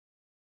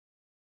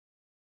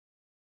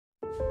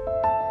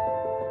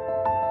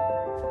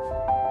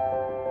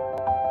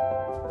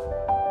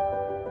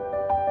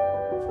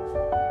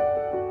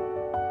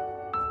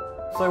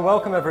So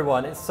welcome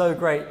everyone, it's so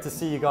great to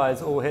see you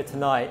guys all here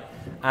tonight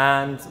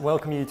and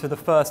welcome you to the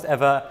first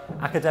ever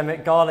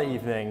Academic Gala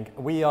Evening.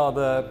 We are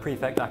the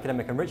Prefect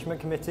Academic Enrichment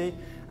Committee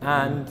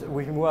and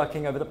we've been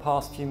working over the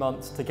past few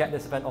months to get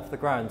this event off the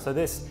ground. So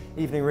this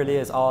evening really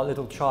is our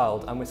little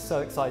child and we're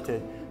so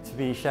excited to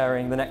be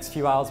sharing the next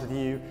few hours with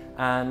you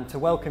and to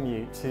welcome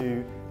you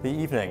to the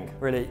evening.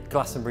 Really,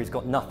 Glastonbury's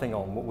got nothing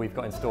on what we've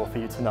got in store for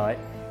you tonight.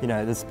 You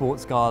know, there's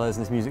sports galas,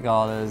 and there's music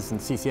galas and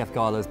CCF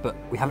galas, but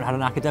we haven't had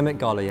an academic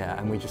gala yet,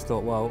 and we just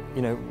thought, well,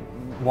 you know,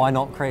 why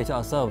not create it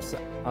ourselves? So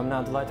I'm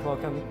now delighted to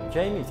welcome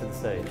Jamie to the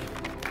stage.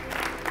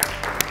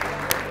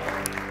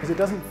 Because it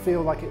doesn't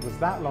feel like it was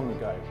that long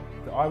ago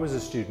that I was a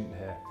student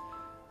here.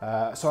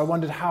 So I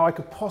wondered how I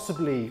could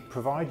possibly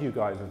provide you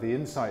guys with the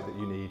insight that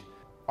you need.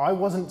 I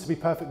wasn't, to be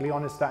perfectly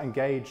honest, that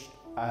engaged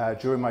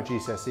during my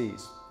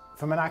GCSEs.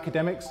 From an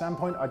academic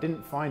standpoint, I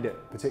didn't find it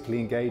particularly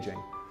engaging.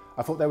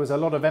 I thought there was a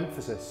lot of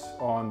emphasis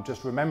on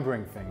just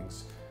remembering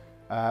things,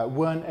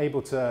 weren't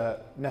able to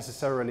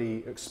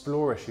necessarily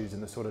explore issues in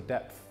the sort of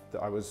depth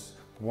that I was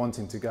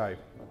wanting to go.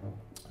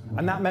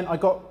 And that meant I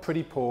got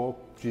pretty poor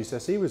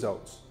GCSE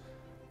results,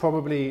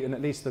 probably in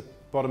at least the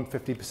bottom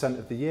 50%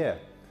 of the year.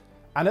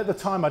 And at the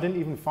time, I didn't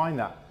even find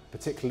that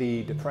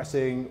particularly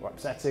depressing or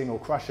upsetting or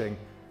crushing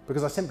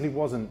because I simply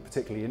wasn't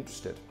particularly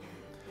interested.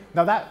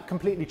 Now that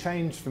completely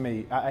changed for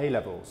me at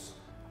A-levels.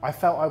 I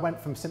felt I went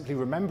from simply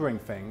remembering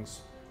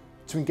things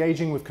to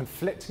engaging with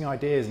conflicting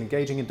ideas and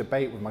engaging in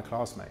debate with my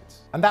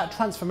classmates. And that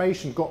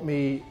transformation got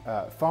me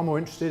far more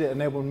interested. It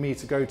enabled me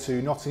to go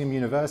to Nottingham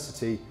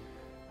University,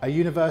 a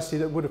university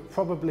that would have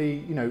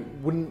probably,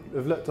 wouldn't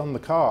have looked on the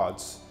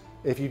cards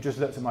if you just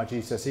looked at my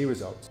GCSE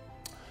results.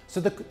 So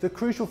the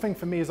crucial thing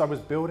for me is I was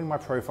building my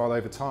profile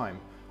over time.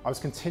 I was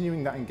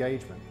continuing that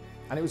engagement.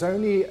 And it was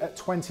only at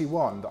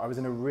 21 that I was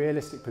in a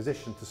realistic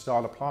position to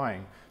start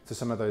applying to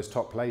some of those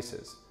top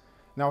places.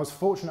 Now I was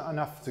fortunate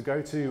enough to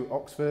go to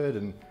Oxford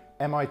and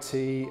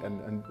MIT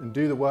and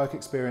do the work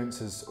experience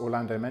as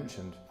Orlando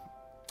mentioned.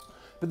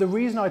 But the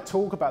reason I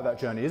talk about that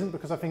journey isn't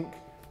because I think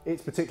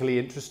it's particularly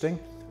interesting,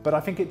 but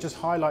I think it just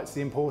highlights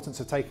the importance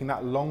of taking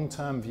that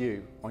long-term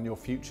view on your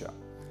future.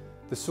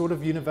 The sort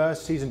of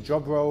universities and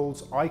job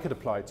roles I could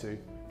apply to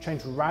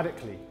changed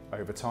radically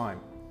over time.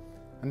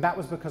 And that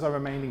was because I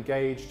remained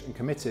engaged and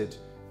committed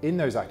in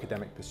those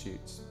academic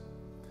pursuits.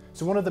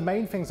 So one of the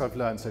main things I've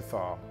learned so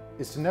far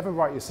is to never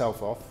write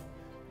yourself off.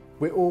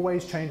 We're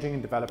always changing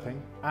and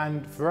developing,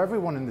 and for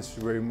everyone in this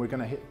room, we're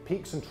going to hit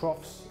peaks and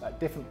troughs at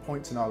different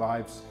points in our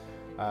lives.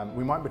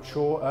 We might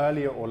mature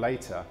earlier or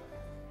later,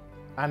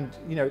 and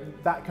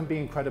that can be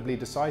incredibly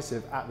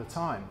decisive at the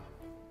time.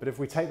 But if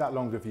we take that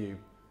longer view,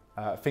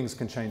 things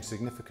can change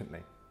significantly.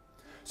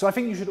 So I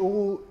think you should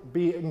all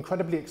be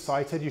incredibly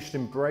excited. You should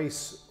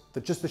embrace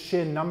just the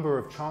sheer number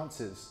of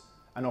chances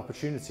and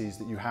opportunities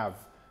that you have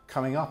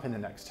coming up in the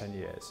next 10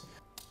 years.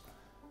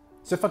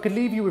 So if I could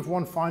leave you with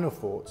one final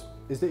thought,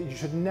 is that you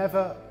should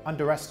never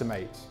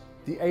underestimate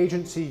the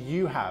agency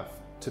you have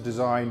to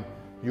design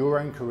your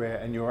own career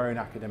and your own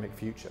academic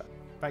future.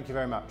 Thank you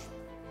very much.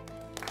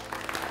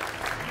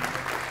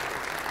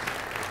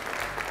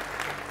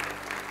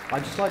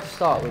 I'd just like to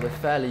start with a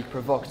fairly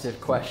provocative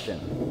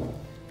question.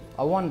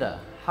 I wonder,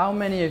 how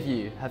many of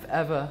you have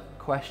ever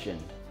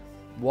questioned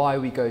why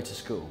we go to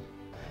school?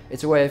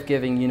 It's a way of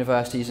giving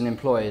universities and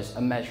employers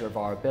a measure of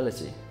our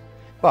ability.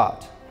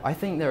 But I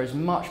think there is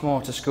much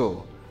more to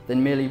school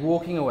than merely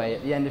walking away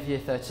at the end of year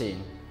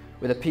 13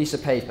 with a piece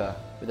of paper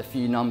with a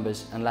few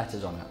numbers and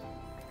letters on it.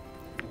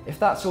 If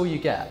that's all you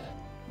get,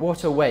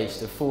 what a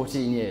waste of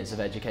 14 years of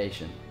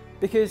education.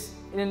 Because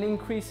in an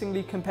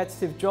increasingly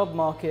competitive job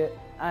market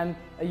and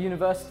a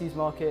universities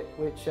market,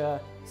 which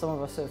some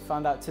of us have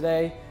found out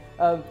today,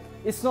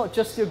 it's not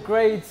just your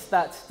grades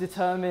that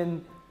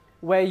determine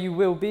where you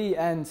will be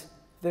and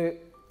the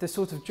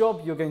sort of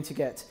job you're going to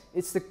get.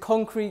 It's the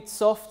concrete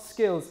soft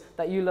skills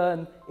that you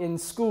learn in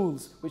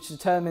schools which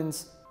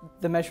determines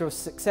the measure of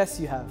success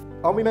you have.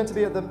 Aren't we meant to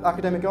be at the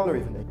Academic Gala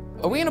Evening?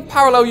 Are we in a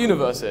parallel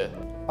universe here?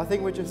 I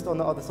think we're just on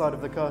the other side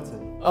of the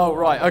curtain. Oh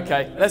right,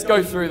 okay, let's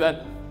go through then.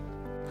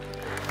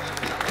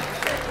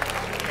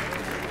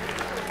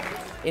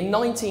 In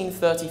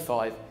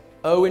 1935,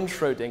 Erwin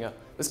Schrödinger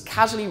was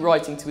casually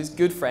writing to his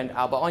good friend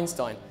Albert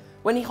Einstein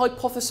when he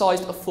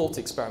hypothesized a thought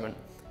experiment.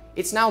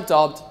 It's now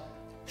dubbed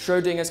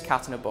Schrödinger's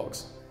cat in a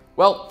box.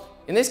 Well,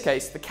 in this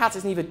case, the cat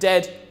is neither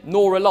dead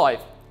nor alive.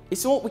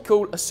 It's what we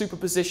call a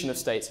superposition of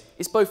states.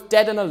 It's both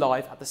dead and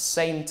alive at the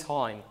same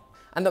time.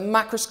 And that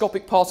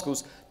macroscopic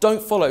particles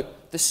don't follow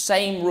the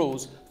same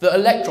rules that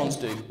electrons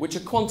do, which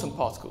are quantum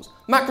particles.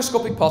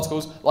 Macroscopic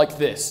particles like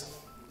this.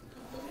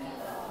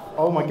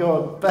 Oh my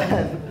God,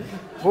 Ben,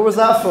 what was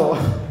that for?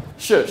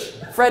 Shush.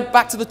 Fred,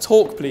 back to the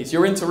talk, please.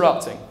 You're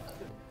interrupting.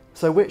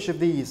 So which of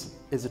these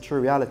is a true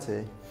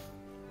reality?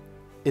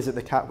 Is it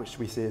the cat which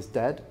we see as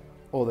dead,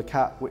 or the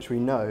cat which we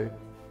know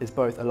is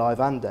both alive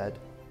and dead?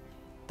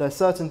 There are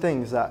certain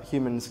things that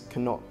humans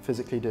cannot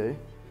physically do,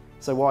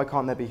 So why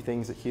can't there be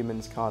things that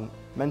humans can't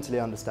mentally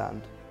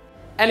understand?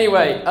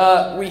 Anyway,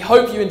 we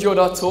hope you enjoyed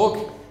our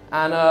talk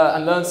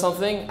and learned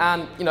something.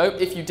 And you know,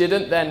 if you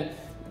didn't, then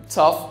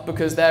tough,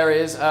 because there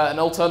is an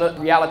alternate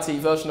reality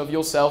version of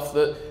yourself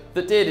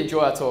that did enjoy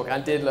our talk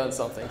and did learn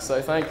something.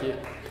 So thank you.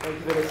 Thank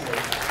you for listening.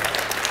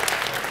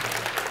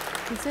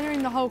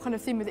 Considering the whole kind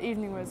of theme of the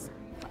evening was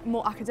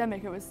more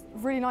academic, it was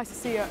really nice to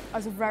see it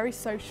as a very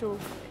social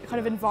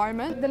kind of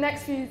environment. The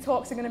next few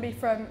talks are going to be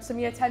from some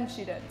Year 10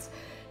 students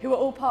who are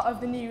all part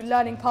of the new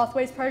Learning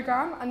Pathways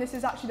programme, and this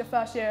is actually the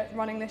first year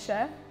running this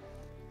year.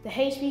 The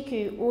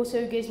HBQ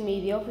also gives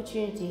me the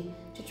opportunity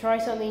to try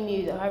something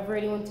new that I've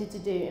really wanted to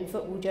do in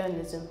football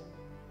journalism.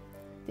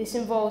 This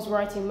involves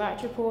writing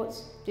match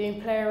reports,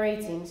 doing player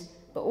ratings,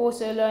 but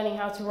also learning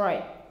how to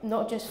write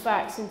not just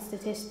facts and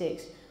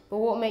statistics, but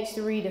what makes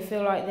the reader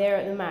feel like they're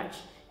at the match.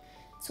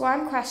 So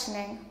I'm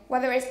questioning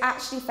whether it's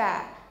actually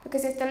fair,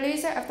 because if the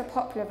loser of the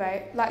popular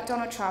vote, like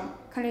Donald Trump,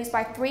 can lose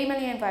by 3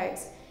 million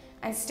votes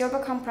and still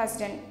become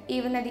president,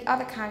 even though the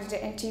other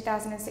candidate in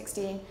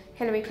 2016,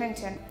 Hillary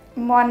Clinton,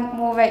 won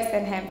more votes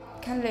than him,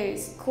 can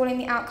lose, calling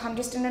the outcome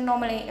just an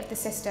anomaly of the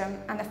system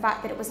and the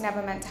fact that it was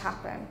never meant to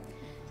happen,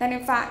 then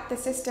in fact the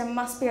system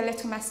must be a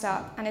little messed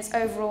up and is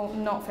overall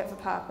not fit for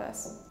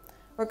purpose.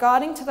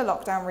 Regarding to the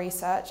lockdown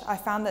research, I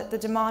found that the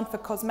demand for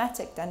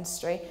cosmetic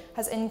dentistry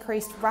has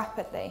increased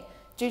rapidly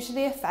due to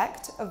the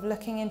effect of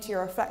looking into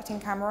your reflecting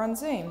camera on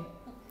Zoom.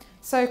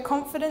 So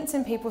confidence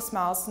in people's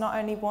smiles is not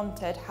only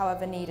wanted,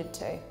 however needed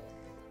too.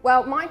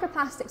 Well,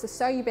 microplastics are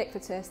so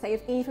ubiquitous they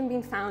have even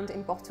been found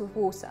in bottled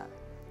water.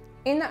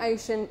 In the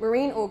ocean,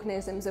 marine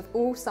organisms of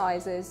all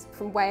sizes,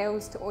 from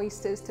whales to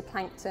oysters to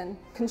plankton,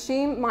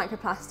 consume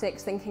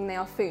microplastics thinking they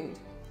are food.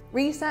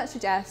 Research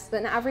suggests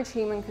that an average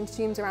human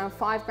consumes around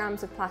 5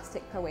 grams of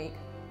plastic per week.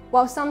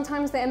 While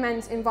sometimes the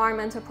immense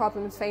environmental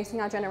problems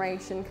facing our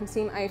generation can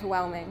seem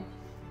overwhelming,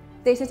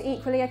 this is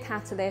equally a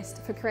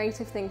catalyst for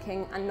creative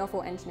thinking and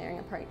novel engineering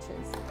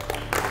approaches.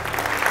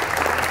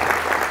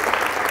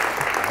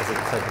 As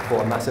I said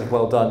before, a massive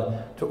well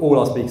done to all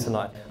our speakers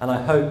tonight. And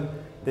I hope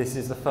this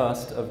is the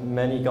first of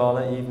many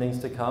gala evenings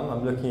to come.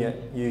 I'm looking at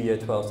you Year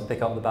 12s to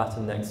pick up the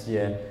baton next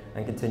year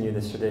and continue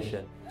this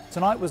tradition.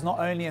 Tonight was not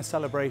only a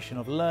celebration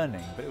of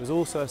learning, but it was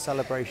also a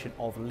celebration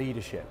of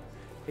leadership.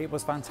 It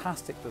was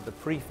fantastic that the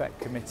Prefect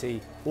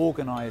Committee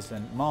organised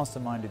and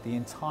masterminded the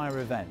entire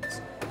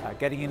event,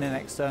 getting in an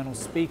external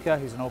speaker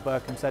who's an Old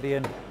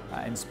Berkhamstedian,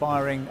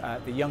 inspiring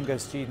the younger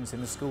students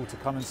in the school to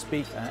come and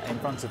speak in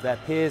front of their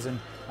peers and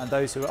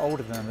those who are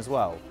older than them as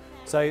well.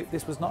 So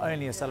this was not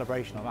only a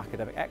celebration of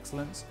academic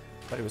excellence,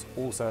 but it was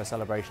also a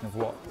celebration of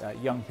what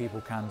young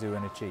people can do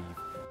and achieve.